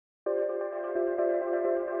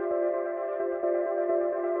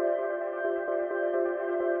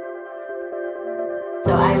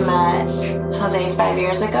Jose 5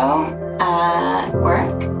 years ago at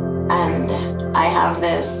work, and I have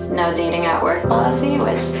this no dating at work policy,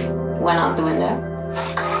 which went out the window.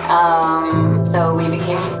 So we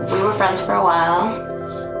were friends for a while.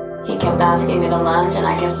 He kept asking me to lunch, and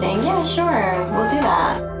I kept saying, yeah, sure, we'll do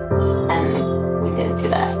that. And we didn't do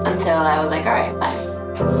that until I was like, all right,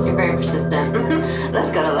 fine. You're very persistent.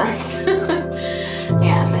 Let's go to lunch.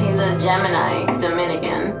 Yeah, so he's a Gemini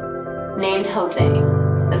Dominican named Jose.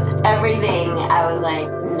 That's everything. I was like,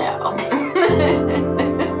 no.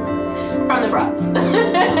 From the Bronx.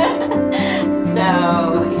 So,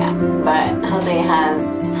 yeah. But Jose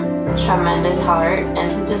has tremendous heart, and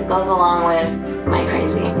he just goes along with my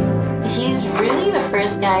crazy. He's really the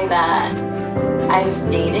first guy that I've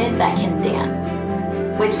dated that can dance,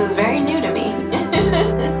 which was very new to me.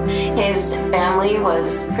 His family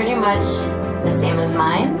was pretty much the same as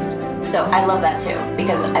mine, so I love that too,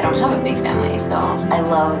 because I don't have a big family, so I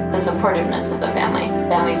love the supportiveness of the family.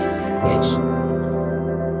 Family's huge.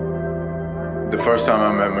 The first time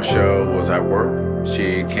I met Michelle was at work.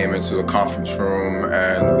 She came into the conference room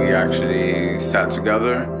and we actually sat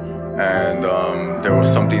together, and there was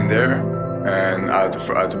something there. And at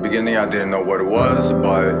the beginning, I didn't know what it was,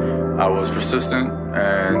 but I was persistent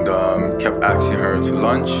and kept asking her to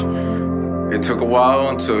lunch. It took a while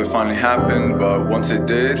until it finally happened, but once it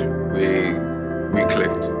did, we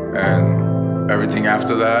clicked, and everything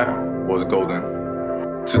after that was golden.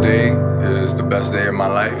 Today is the best day of my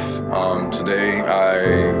life. Today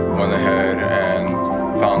I went ahead and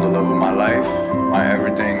found the love of my life, my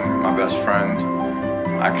everything, my best friend.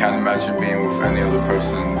 I can't imagine being with any other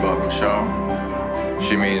person but Michelle.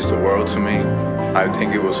 She means the world to me. I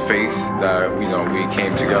think it was faith that we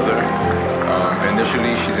came together.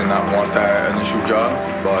 Initially, she did not want that initial job,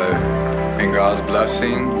 but in God's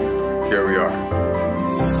blessing, here we are.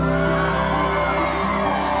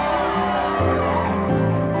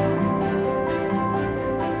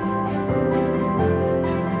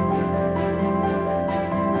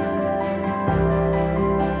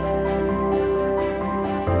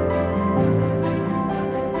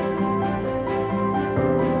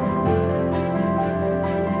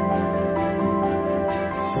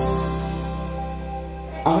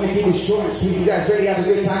 I'm gonna keep it short and sweet. You guys ready to have a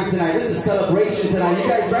good time tonight? This is a celebration tonight. You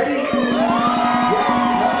guys ready? Yes.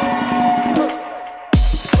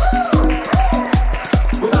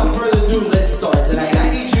 Without further ado, let's start tonight.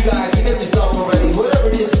 I need you guys to get yourself ready. Whatever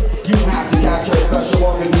it is you have to capture a special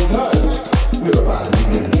moment.